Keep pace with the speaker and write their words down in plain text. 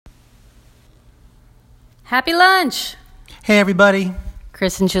Happy lunch! Hey, everybody.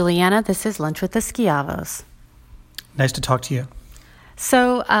 Chris and Juliana, this is Lunch with the Schiavos. Nice to talk to you.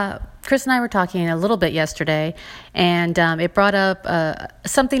 So, Chris and I were talking a little bit yesterday, and it brought up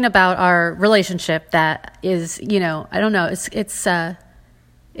something about our relationship that is, I don't know, it's I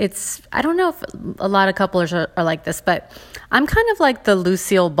don't know if a lot of couples are like this, but I'm kind of like the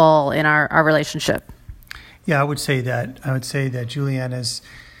Lucille Ball in our relationship. Yeah, I would say that Juliana's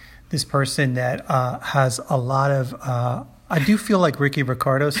this person that has a lot of, I do feel like Ricky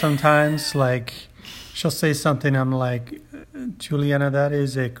Ricardo sometimes. Like, she'll say something, I'm like, Juliana, that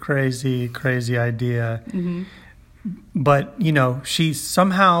is a crazy, crazy idea. Mm-hmm. But, she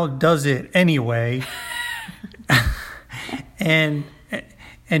somehow does it anyway. and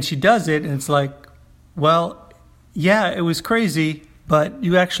she does it, and it's like, well, yeah, it was crazy, but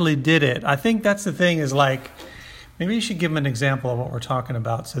you actually did it. I think that's the thing is like, maybe you should give them an example of what we're talking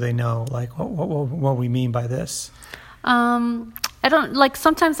about so they know like what we mean by this. I don't like,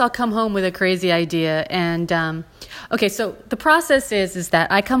 sometimes I'll come home with a crazy idea and, okay, so the process is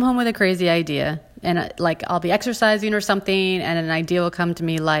that I come home with a crazy idea and like I'll be exercising or something and an idea will come to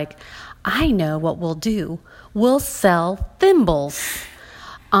me like, I know what we'll do. We'll sell thimbles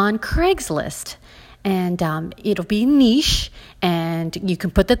on Craigslist. And it'll be niche, and you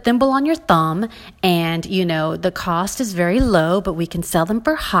can put the thimble on your thumb, and, the cost is very low, but we can sell them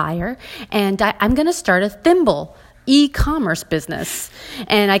for higher. And I'm going to start a thimble e-commerce business.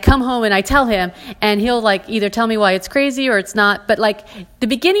 And I come home and I tell him, and he'll like either tell me why it's crazy or it's not. But like the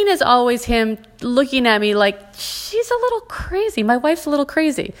beginning is always him looking at me like, she's a little crazy. My wife's a little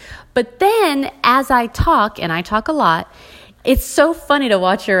crazy. But then as I talk, and I talk a lot, it's so funny to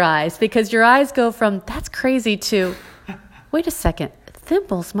watch your eyes because your eyes go from, that's crazy to, wait a second,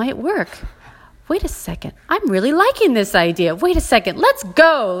 thimbles might work. Wait a second, I'm really liking this idea. Wait a second, let's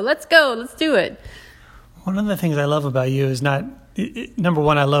go, let's do it. One of the things I love about you is number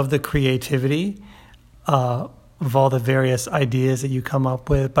one, I love the creativity of all the various ideas that you come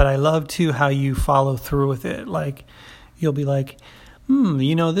up with, but I love too how you follow through with it. Like, you'll be like,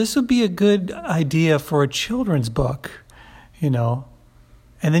 this would be a good idea for a children's book. And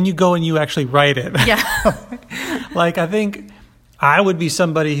then you go and you actually write it. Yeah. Like, I think I would be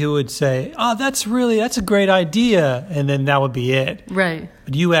somebody who would say, oh, that's a great idea. And then that would be it. Right.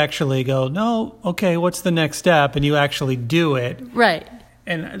 But you actually go, no, okay, what's the next step? And you actually do it. Right.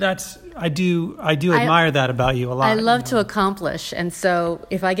 And I do admire that about you a lot. I love to accomplish. And so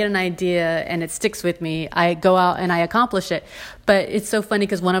if I get an idea and it sticks with me, I go out and I accomplish it. But it's so funny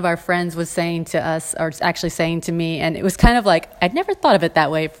because one of our friends was saying to us, or actually saying to me, and it was kind of like, I'd never thought of it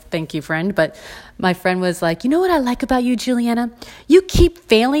that way. Thank you, friend. But my friend was like, you know what I like about you, Juliana? You keep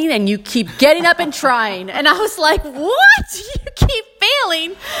failing and you keep getting up and trying. And I was like, what? You keep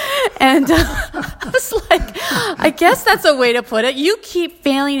failing? And I was like, I guess that's a way to put it. You keep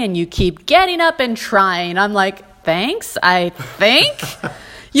failing and you keep getting up and trying. I'm like, thanks, I think.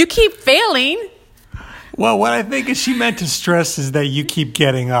 You keep failing. Well, what I think is she meant to stress is that you keep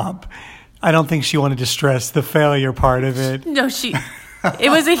getting up. I don't think she wanted to stress the failure part of it. No, it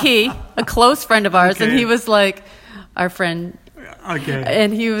was a close friend of ours, okay. And he was like, our friend. Okay.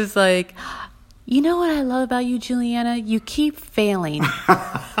 And he was like, you know what I love about you, Juliana? You keep failing.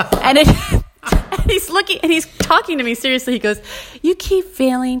 and he's looking, and he's talking to me seriously. He goes, you keep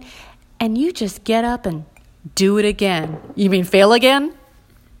failing, and you just get up and do it again. You mean fail again?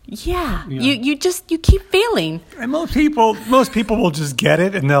 Yeah. You keep failing. And most people will just get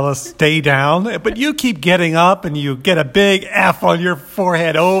it and they'll stay down. But you keep getting up and you get a big F on your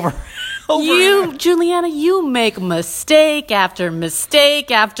forehead over. Juliana, you make mistake after mistake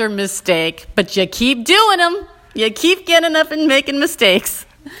after mistake, but you keep doing them. You keep getting up and making mistakes.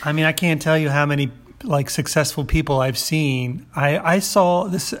 I mean, I can't tell you how many successful people I've seen. I saw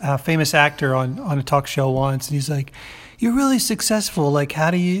this famous actor on a talk show once, and he's like, you're really successful. Like,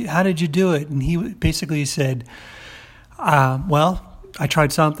 how did you do it? And he basically said, well, I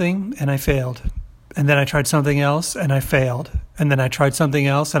tried something and I failed. And then I tried something else and I failed. And then I tried something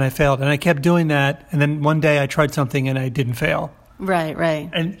else and I failed. And I kept doing that. And then one day I tried something and I didn't fail. Right, right.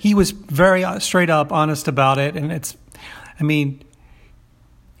 And he was very straight up honest about it. And it's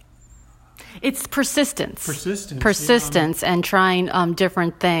persistence. Persistence, and trying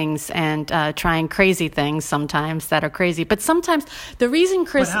different things and trying crazy things sometimes that are crazy. But sometimes the reason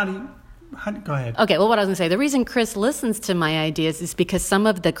Chris... Go ahead. Okay, well, what I was going to say, the reason Chris listens to my ideas is because some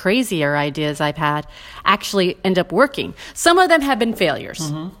of the crazier ideas I've had actually end up working. Some of them have been failures.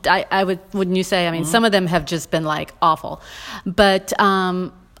 Mm-hmm. Wouldn't you say? I mean, some of them have just been like awful. But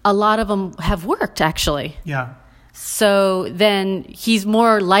a lot of them have worked, actually. Yeah. So then he's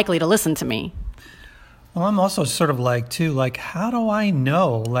more likely to listen to me. Well, I'm also sort of like, too, like, how do I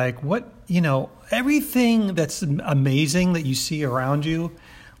know? Like, what, everything that's amazing that you see around you,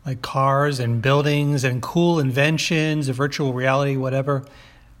 like cars and buildings and cool inventions, virtual reality, whatever,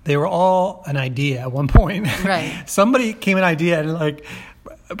 they were all an idea at one point. Right. Somebody came an idea and like,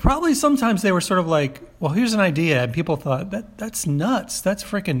 probably sometimes they were sort of like, well, here's an idea. And people thought, that's nuts. That's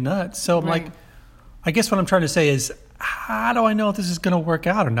freaking nuts. So I'm like, I guess what I'm trying to say is, how do I know if this is going to work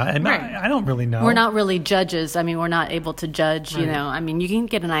out or not? And I don't really know. We're not really judges. I mean, we're not able to judge, I mean, you can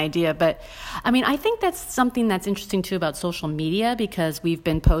get an idea. But, I mean, I think that's something that's interesting, too, about social media because we've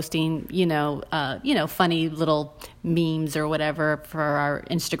been posting, funny little memes or whatever for our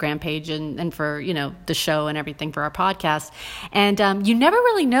Instagram page and for, the show and everything for our podcast. And you never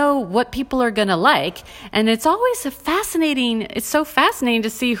really know what people are going to like. And it's always fascinating. It's so fascinating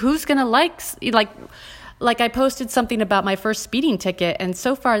to see who's going to like I posted something about my first speeding ticket, and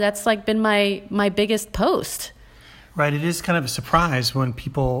so far that's like been my biggest post. Right. It is kind of a surprise when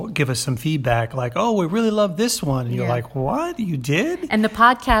people give us some feedback like, oh, we really love this one. And you're like, what? You did? And the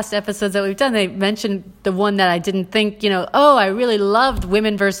podcast episodes that we've done, they mentioned the one that I didn't think, I really loved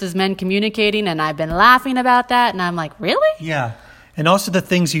women versus men communicating, and I've been laughing about that. And I'm like, really? Yeah. And also the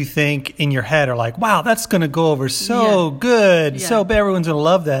things you think in your head are like, wow, that's going to go over so good. Yeah. So everyone's going to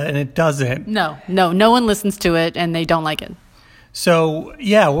love that. And it doesn't. No one listens to it and they don't like it. So,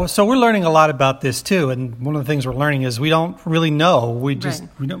 so we're learning a lot about this too. And one of the things we're learning is we don't really know. We just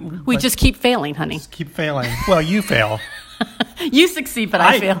keep failing, honey. Just keep failing. Well, you fail. You succeed, but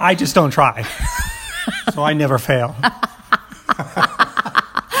I fail. I just don't try. So I never fail.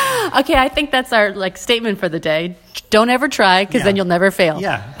 Okay, I think that's our statement for the day. Don't ever try, because then you'll never fail.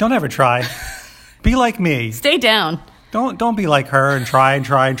 Yeah, don't ever try. Be like me. Stay down. Don't be like her and try and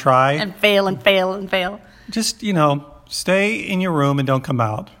try and try. And fail and fail and fail. Just, stay in your room and don't come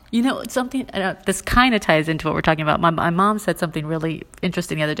out. Something, this kind of ties into what we're talking about. My mom said something really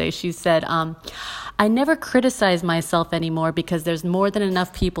interesting the other day. She said, I never criticize myself anymore because there's more than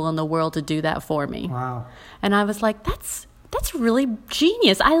enough people in the world to do that for me. Wow. And I was like, that's really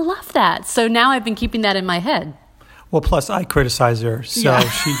genius. I love that. So now I've been keeping that in my head. Well, plus I criticize her, so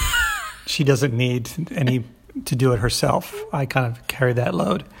she doesn't need any to do it herself. I kind of carry that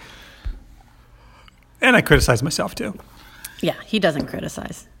load. And I criticize myself too. Yeah, he doesn't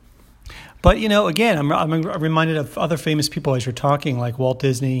criticize. But, again, I'm reminded of other famous people as you're talking, like Walt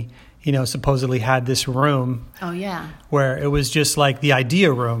Disney, supposedly had this room. Oh, yeah. Where it was just like the idea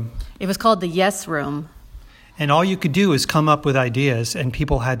room. It was called the Yes Room. And all you could do is come up with ideas, and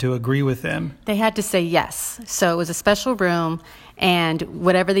people had to agree with them. They had to say yes. So it was a special room, and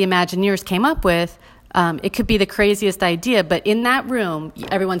whatever the Imagineers came up with, it could be the craziest idea, but in that room,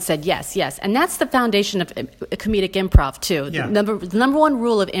 everyone said yes, yes. And that's the foundation of comedic improv, too. Yeah. The number one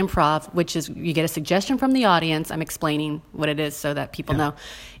rule of improv, which is you get a suggestion from the audience. I'm explaining what it is so that people know.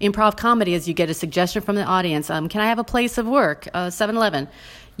 Improv comedy is you get a suggestion from the audience. Can I have a place of work? 7-Eleven.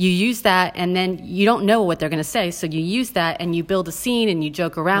 You use that, and then you don't know what they're going to say, so you use that, and you build a scene, and you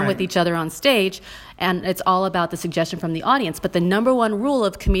joke around with each other on stage, and it's all about the suggestion from the audience. But the number one rule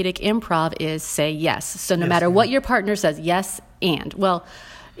of comedic improv is say yes. So no matter what your partner says, yes, and. Well,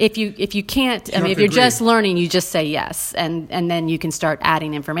 if you can't, if you're just learning, you just say yes, and then you can start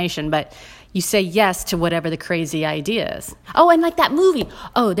adding information. But you say yes to whatever the crazy idea is. Oh, and like that movie.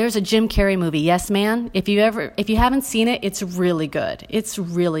 Oh, there's a Jim Carrey movie, Yes Man. If you haven't seen it, it's really good. It's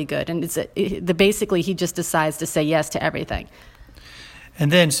really good, and basically he just decides to say yes to everything. And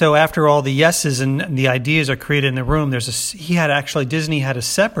then, so after all the yeses and the ideas are created in the room, Disney had a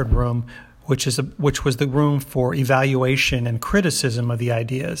separate room, which was the room for evaluation and criticism of the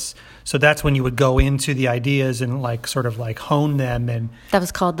ideas. So that's when you would go into the ideas and sort of hone them. And that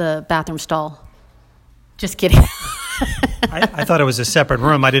was called the bathroom stall. Just kidding. I thought it was a separate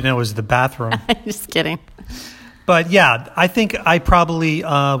room. I didn't know it was the bathroom. Just kidding. But yeah, I think I probably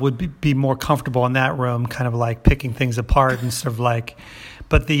would be more comfortable in that room, kind of picking things apart and sort of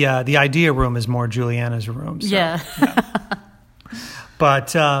but the idea room is more Juliana's room. So, yeah.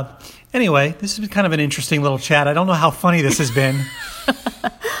 But anyway, this has been kind of an interesting little chat. I don't know how funny this has been.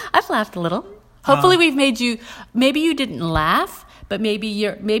 I've laughed a little. Hopefully we've made you, maybe you didn't laugh, but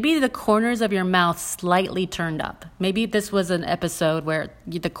maybe the corners of your mouth slightly turned up. Maybe this was an episode where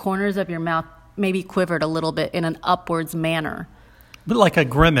the corners of your mouth maybe quivered a little bit in an upwards manner. But like a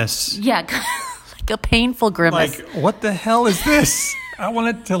grimace. Yeah, like a painful grimace. What the hell is this? I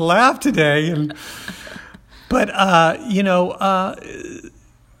wanted to laugh today. But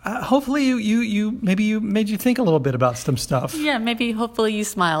hopefully you made you think a little bit about some stuff. Yeah, maybe hopefully you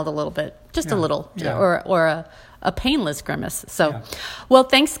smiled a little bit, just a little, or a painless grimace. So, well,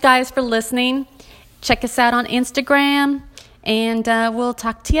 thanks guys for listening. Check us out on Instagram, and we'll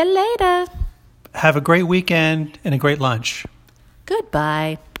talk to you later. Have a great weekend and a great lunch.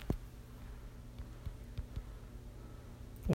 Goodbye.